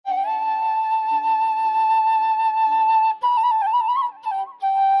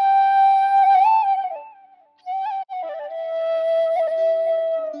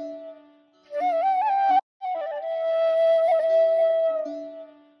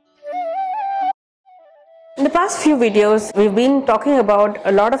In the past few videos, we've been talking about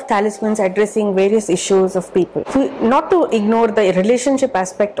a lot of talismans addressing various issues of people. Not to ignore the relationship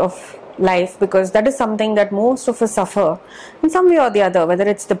aspect of life, because that is something that most of us suffer in some way or the other, whether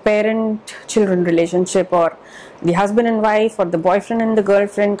it's the parent-children relationship or the husband and wife or the boyfriend and the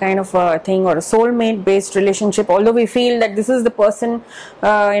girlfriend kind of a thing, or a soulmate based relationship. Although we feel that this is the person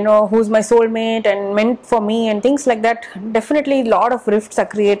who's my soulmate and meant for me and things like that, definitely a lot of rifts are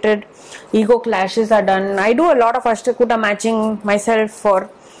created, ego clashes are done. I do a lot of Ashtakuta matching myself for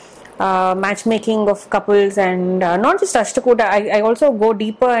matchmaking of couples, and not just Ashtakuta, I also go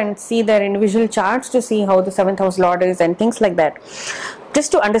deeper and see their individual charts to see how the 7th house lord is and things like that,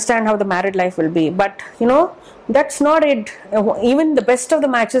 just to understand how the married life will be. But that's not it. Even the best of the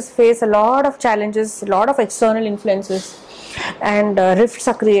matches face a lot of challenges, a lot of external influences, and rifts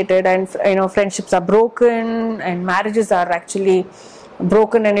are created, and friendships are broken, and marriages are actually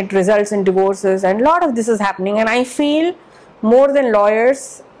broken, and it results in divorces, and a lot of this is happening. And I feel more than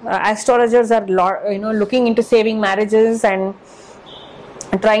lawyers, astrologers are looking into saving marriages and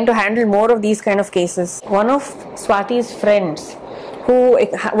trying to handle more of these kind of cases. One of Swati's friends, who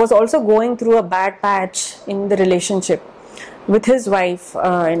was also going through a bad patch in the relationship with his wife,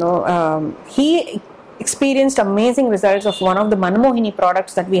 he experienced amazing results of one of the Manmohini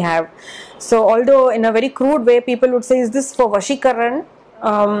products that we have. So although in a very crude way people would say, is this for Vashikaran?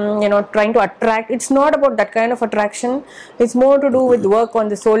 Trying to attract. It's not about that kind of attraction. It's more to do with work on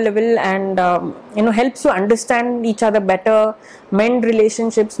the soul level, and helps to understand each other better, mend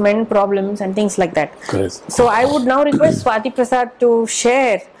relationships, mend problems, and things like that. Correct. So I would now request Swati Prasad to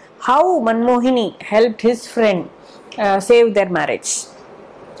share how Manmohini helped his friend save their marriage.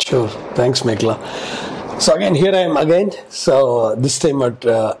 Sure. Thanks, Meghla. So again, here I am again. So this time at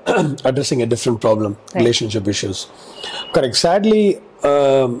addressing a different problem, right. Relationship issues. Correct. Sadly,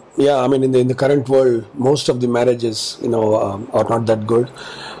 in the current world, most of the marriages, are not that good.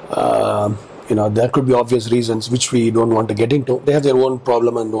 There could be obvious reasons which we don't want to get into. They have their own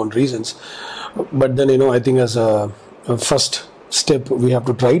problem and own reasons. But then, I think as a first step, we have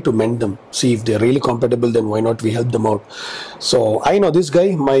to try to mend them. See if they're really compatible, then why not we help them out. So I know this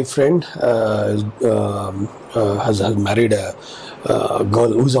guy, my friend, has married a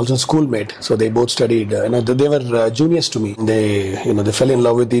girl who's also a schoolmate. So they both studied, they were juniors to me. They fell in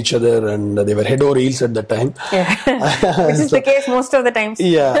love with each other, and they were head over heels at the time. Yeah. Which is the case most of the times.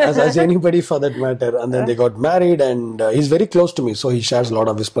 Yeah, as anybody for that matter. And then they got married, and he's very close to me. So he shares a lot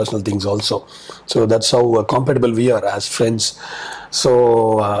of his personal things also. So that's how compatible we are as friends.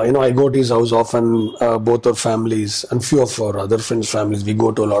 So, I go to his house often, both our families and few of our other friends' families. We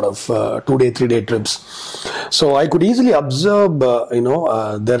go to a lot of 2-day, 3-day trips. So I could easily observe,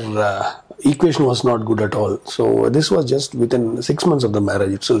 their equation was not good at all. So this was just within 6 months of the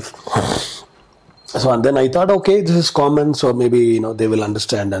marriage itself. So and then I thought, okay, this is common, so maybe they will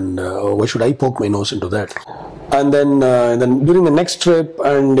understand, and why should I poke my nose into that? And then during the next trip,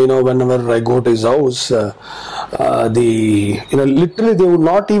 and whenever I go to his house, literally they would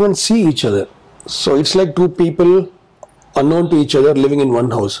not even see each other. So it's like two people unknown to each other living in one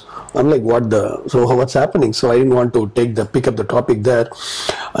house. I'm like, what's happening? So I didn't want to pick up the topic there.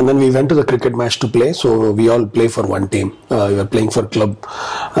 And then we went to the cricket match to play. So we all play for one team. We were playing for club.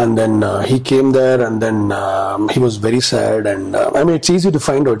 And then he came there, and then he was very sad. And it's easy to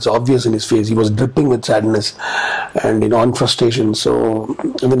find out. It's obvious in his face. He was dripping with sadness and, on frustration. So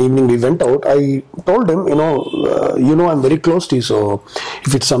in the evening we went out. I told him, I'm very close to you. So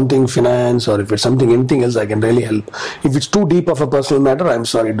if it's something finance, or if it's something anything else, I can really help. If it's too deep of a personal matter, I'm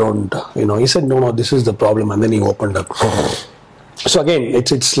sorry, don't. He said, no, this is the problem. And then he opened up. So again,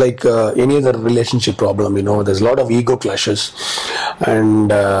 it's like any other relationship problem, there's a lot of ego clashes, and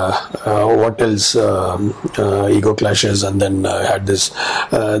what else, ego clashes, and then had this,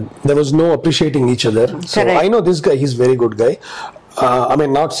 there was no appreciating each other. So correct. I know this guy, he's a very good guy.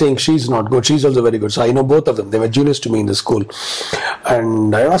 Not saying she's not good, she's also very good. So I know both of them. They were juniors to me in the school.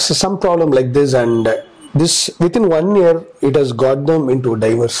 And I asked some problem like this, and this within 1 year, it has got them into a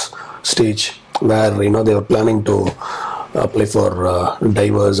diverse stage where, they were planning to apply for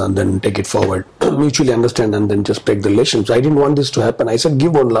divorce and then take it forward, mutually understand, and then just break the relationship. So I didn't want this to happen. I said,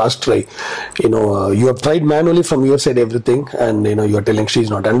 give one last try. You have tried manually from your side everything, and you're telling she's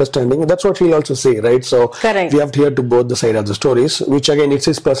not understanding. That's what she'll also say, right? So correct. We have to hear to both the side of the stories, which again, it's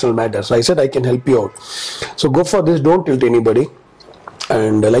his personal matter. So I said, I can help you out. So go for this, don't tilt anybody.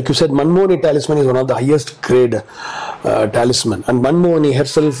 And like you said, Manmohini talisman is one of the highest grade talisman. And Manmohini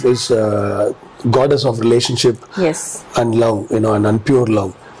herself is goddess of relationship, yes, and love, and pure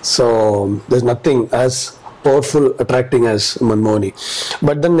love. So there's nothing as powerful, attracting as Manmohini.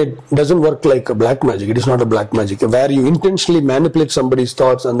 But then it doesn't work like a black magic. It is not a black magic where you intentionally manipulate somebody's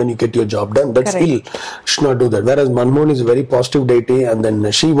thoughts and then you get your job done. That's Correct. ill. You should not do that. Whereas Manmohini is a very positive deity, and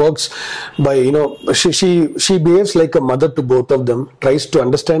then she works by, she behaves like a mother to both of them, tries to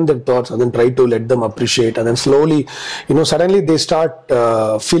understand their thoughts and then try to let them appreciate, and then slowly, suddenly they start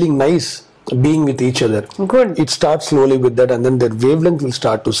feeling nice being with each other. Good. It starts slowly with that, and then their wavelength will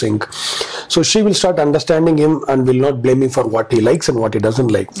start to sync. So she will start understanding him and will not blame him for what he likes and what he doesn't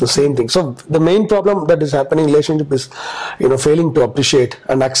like. It's the same thing. So the main problem that is happening in relationship is, failing to appreciate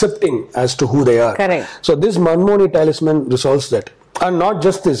and accepting as to who they are. Correct. So this Manmohini talisman resolves that. And not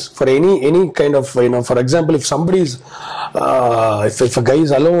just this, for any kind of, for example, if somebody's, if a guy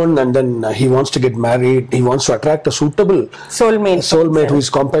is alone and then he wants to get married, he wants to attract a suitable soulmate who is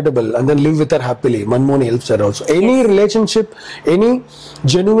compatible and then live with her happily. Manmohini helps her also. Any relationship, any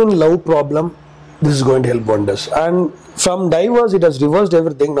genuine love problem, this is going to help wonders. And from divorce, it has reversed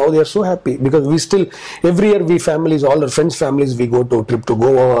everything. Now they are so happy because we still, every year we families, all our friends' families, we go to a trip to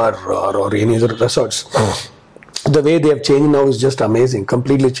Goa or any other resorts. The way they have changed now is just amazing,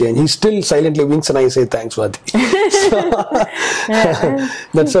 completely changed. He still silently winks and I say thanks, Rati.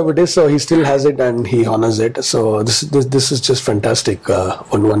 That's how it is. So he still has it and he honors it. So this is just fantastic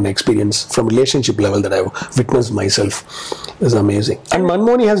one experience from relationship level that I've witnessed myself. Is amazing. And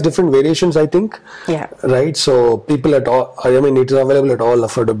Manmohini has different variations, I think. Yeah. Right. So people it is available at all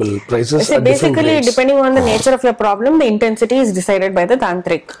affordable prices. So basically, depending on the nature of your problem, the intensity is decided by the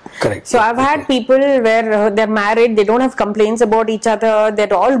tantric. Correct. So I've had people where they're married, they don't have complaints about each other,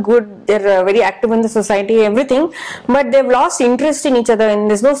 they're all good, they're very active in the society, everything, but they've lost interest in each other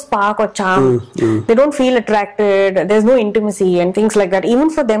and there's no spark or charm. They don't feel attracted, there's no intimacy and things like that. Even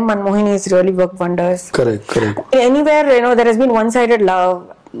for them, Manmohini has really worked wonders. Correct. Anywhere, there has been one-sided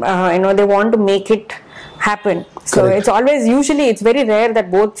love, they want to make it happen. So Correct. it's always, usually it's very rare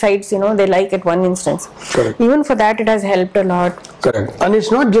that both sides, they like at one instance. Correct. Even for that, it has helped a lot. Correct. And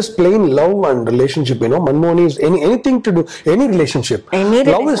it's not just plain love and relationship, Manmohini is anything to do, any relationship.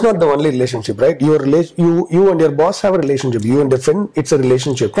 Love is not the only relationship, right? You and your boss have a relationship. You and your friend, it's a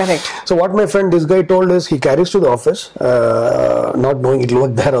relationship. Correct. So what my friend, this guy told us, he carries to the office, not knowing it will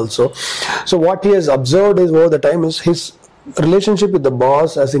work there also. So what he has observed is over the time is his relationship with the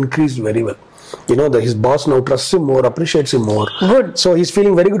boss has increased very well. His boss now trusts him more, appreciates him more. Good. So he's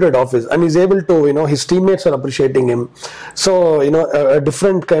feeling very good at office and he's able to, his teammates are appreciating him. So, a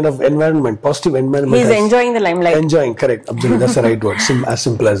different kind of environment, positive environment. He's enjoying the limelight. Enjoying, correct. Absolutely. That's the right word. As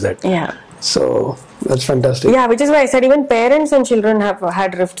simple as that. Yeah. So that's fantastic. Yeah, which is why I said even parents and children have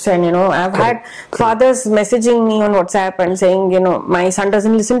had rifts, and I've had fathers messaging me on WhatsApp and saying, my son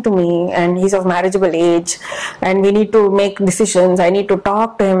doesn't listen to me and he's of marriageable age and we need to make decisions. I need to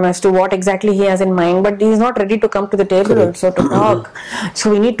talk to him as to what exactly he has in mind, but he's not ready to come to the table also to talk. So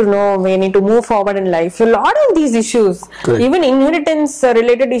we need to know, we need to move forward in life. So a lot of these issues, even inheritance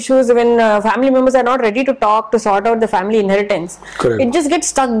related issues, when family members are not ready to talk to sort out the family inheritance, it just gets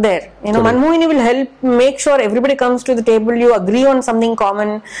stuck there. Manmohini will help make sure everybody comes to the table, you agree on something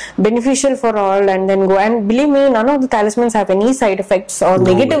common, beneficial for all, and then go. And believe me, none of the talismans have any side effects or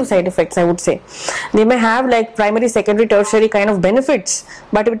negative side effects, I would say. They may have like primary, secondary, tertiary kind of benefits,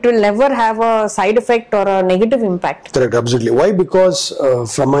 but it will never have a side effect or a negative impact. Correct, absolutely. Why? Because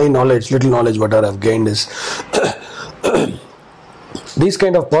from my knowledge, little knowledge what I have gained is these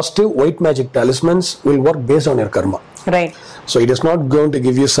kind of positive white magic talismans will work based on your karma. Right. So it is not going to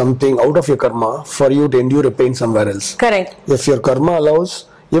give you something out of your karma for you to endure a pain somewhere else. Correct. If your karma allows,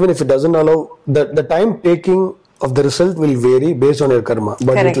 even if it doesn't allow, the time taking of the result will vary based on your karma,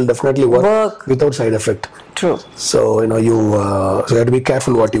 but it will definitely work without side effect. True. So you have to be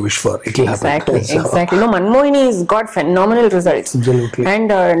careful what you wish for. It will happen. Exactly. Manmohini has got phenomenal results. Absolutely.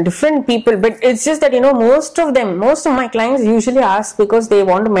 And different people, but it's just that most of my clients usually ask because they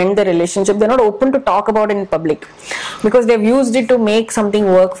want to mend their relationship. They're not open to talk about it in public because they've used it to make something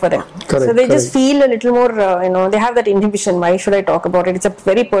work for them. Correct, so they just feel a little more, they have that inhibition. Why should I talk about it? It's a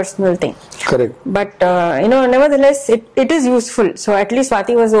very personal thing. Correct. But nevertheless, it is useful. So at least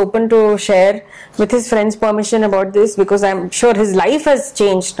Rati was open to share with his friends' permission about this because I'm sure his life has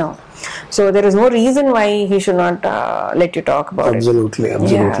changed now. So there is no reason why he should not let you talk about absolutely. it. And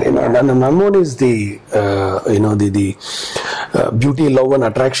Manmohini is the beauty, love and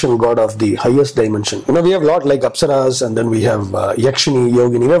attraction god of the highest dimension. We have a lot like Apsaras, and then we have Yakshini,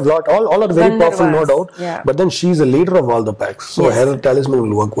 Yogini. We have a lot, all are very powerful, no doubt. Yeah. But then she is the leader of all the packs. So her talisman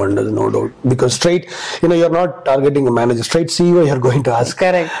will work wonders, no doubt. Because straight, you're not targeting a manager. Straight CEO you're going to ask.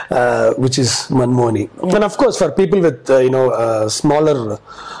 Correct. Which is Manmohini. And of course, for people with, smaller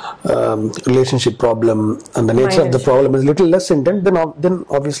relationship problem and the nature of the problem is little less intense, then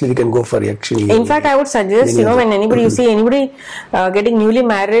obviously we can go for actually. In fact, I would suggest, when anybody, you see anybody getting newly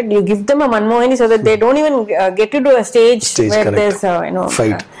married, you give them a Manmohini so that they don't even get to a stage where correct. there's,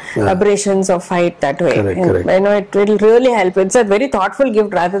 fight. aberrations or fight that way. Correct. It will really help. It's a very thoughtful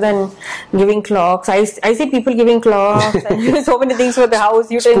gift rather than giving clocks. I see people giving clocks and so many things for the house,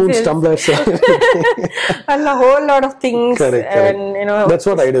 utensils. Spoons, tumblers. And a whole lot of things. Correct. And, that's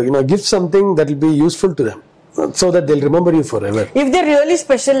what I do. Give something that will be useful to them, so that they'll remember you forever. If they're really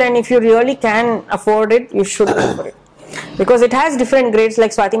special and if you really can afford it, you should go for it. Because it has different grades,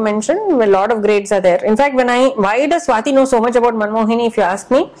 like Swati mentioned, a lot of grades are there. In fact, why does Swati know so much about Manmohini, if you ask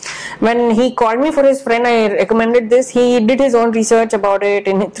me? When he called me for his friend, I recommended this. He did his own research about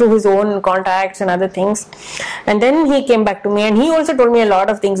it through his own contacts and other things. And then he came back to me and he also told me a lot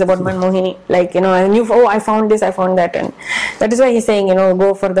of things about Manmohini. Like, I knew, I found this, I found that. And that is why he's saying,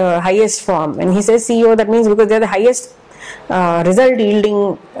 go for the highest form. And he says CEO, that means because they're the highest result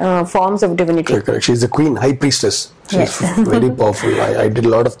yielding forms of divinity. Correct. She's the queen, high priestess. She's very powerful. I did a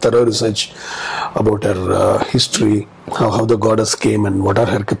lot of thorough research about her history, how the goddess came and what are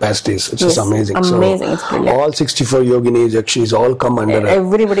her capacities. It's just amazing. Amazing. So, all 64 yoginis, yakshis, all come under her.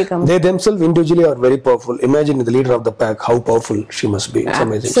 Everybody comes. They themselves individually are very powerful. Imagine the leader of the pack, how powerful she must be. It's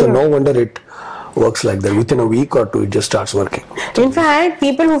amazing. So no wonder it works like that. Within a week or two, it just starts working. In fact,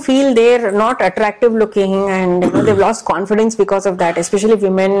 people who feel they're not attractive looking and they've lost confidence because of that, especially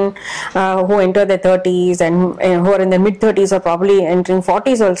women who enter their 30s and who are in their mid 30s or probably entering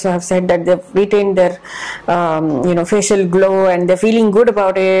 40s also have said that they've retained their facial glow and they're feeling good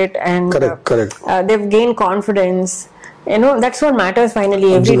about it, and correct. They've gained confidence. That's what matters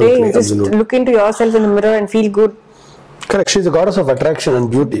finally. Every day you just look into yourself in the mirror and feel good. Correct. She's a goddess of attraction and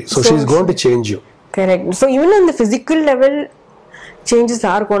beauty. So she's going to change you. Correct. So even on the physical level, changes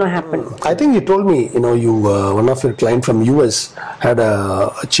are going to happen. I think you told me, one of your client from US had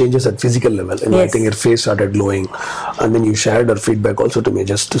changes at physical level. Yes. I think her face started glowing, and then you shared her feedback also to me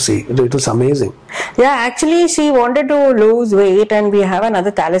just to see. It was amazing. Yeah, actually she wanted to lose weight and we have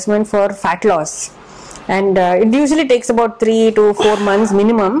another talisman for fat loss. And it usually takes about 3 to 4 months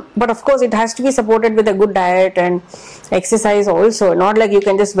minimum, but of course it has to be supported with a good diet and exercise also. Not like you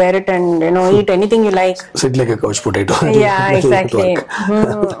can just wear it and eat anything you like. Sit like a couch potato. Yeah, exactly.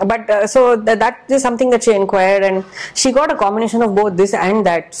 But so that is something that she inquired, and she got a combination of both this and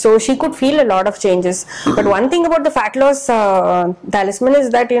that. So she could feel a lot of changes. But one thing about the fat loss talisman is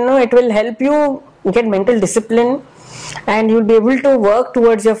that it will help you get mental discipline, and you'll be able to work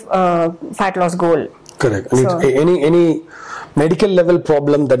towards your fat loss goal. Correct. And any medical level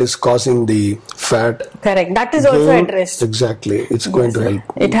problem that is causing the fat. Correct. That is also addressed. Exactly. It's going to help.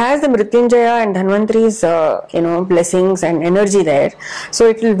 It has the Mrityunjaya and Dhanvantari's blessings and energy there. So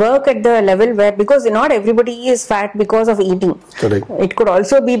it will work at the level where, because not everybody is fat because of eating. Correct. It could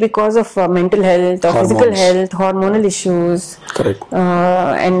also be because of mental health or physical health, hormonal issues. Correct.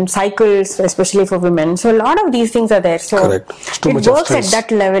 And cycles, especially for women. So a lot of these things are there. So correct. It works at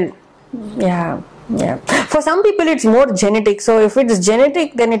that level. Yeah. For some people it's more genetic. So if it's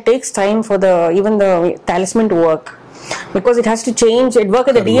genetic, then it takes time for even the talisman to work, because it has to change. It works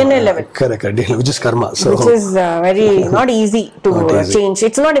at the DNA level. Correct. Which is karma. So which is very not easy to change.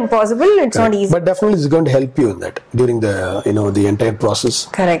 It's not impossible. It's not easy. But definitely it's going to help you in that during the the entire process.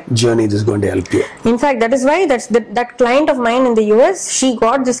 Correct. Journey is going to help you. In fact, that is why that client of mine in the US, she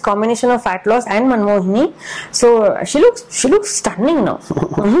got this combination of fat loss and Manmohini. So she looks stunning now.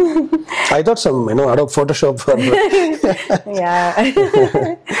 I thought some out of Photoshop. Yeah.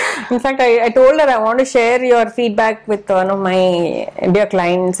 In fact, I told her I want to share your feedback with one of my dear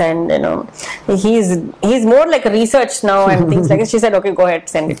clients, and he's more like a research now and things like that. She said, okay, go ahead,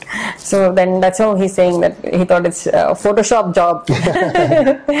 send it. So then that's how he's saying that he thought it's a Photoshop job.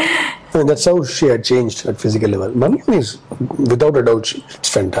 And that's how she had changed at physical level. Manmohini is, without a doubt, it's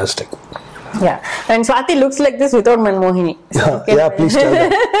fantastic. Yeah, and Swati looks like this without Manmohini. So yeah, please tell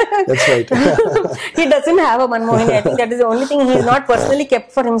that. That's right. He doesn't have a Manmohini. I think that is the only thing he's not personally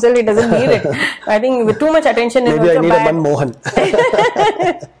kept for himself. He doesn't need it. I think with too much attention is maybe also I need bad. a Manmohan.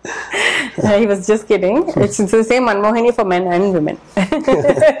 He was just kidding. It's the same Manmohini for men and women.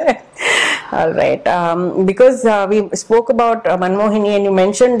 All right. Because we spoke about Manmohini and you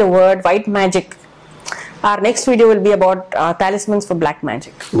mentioned the word white magic. Our next video will be about talismans for black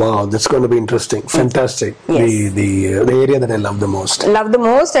magic. Wow, that's going to be interesting. Fantastic. Yes. The area that I love the most.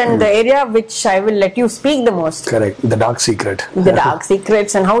 And the area which I will let you speak the most. Correct. The dark secret. The dark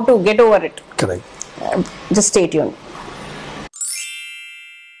secrets and how to get over it. Correct. Just stay tuned.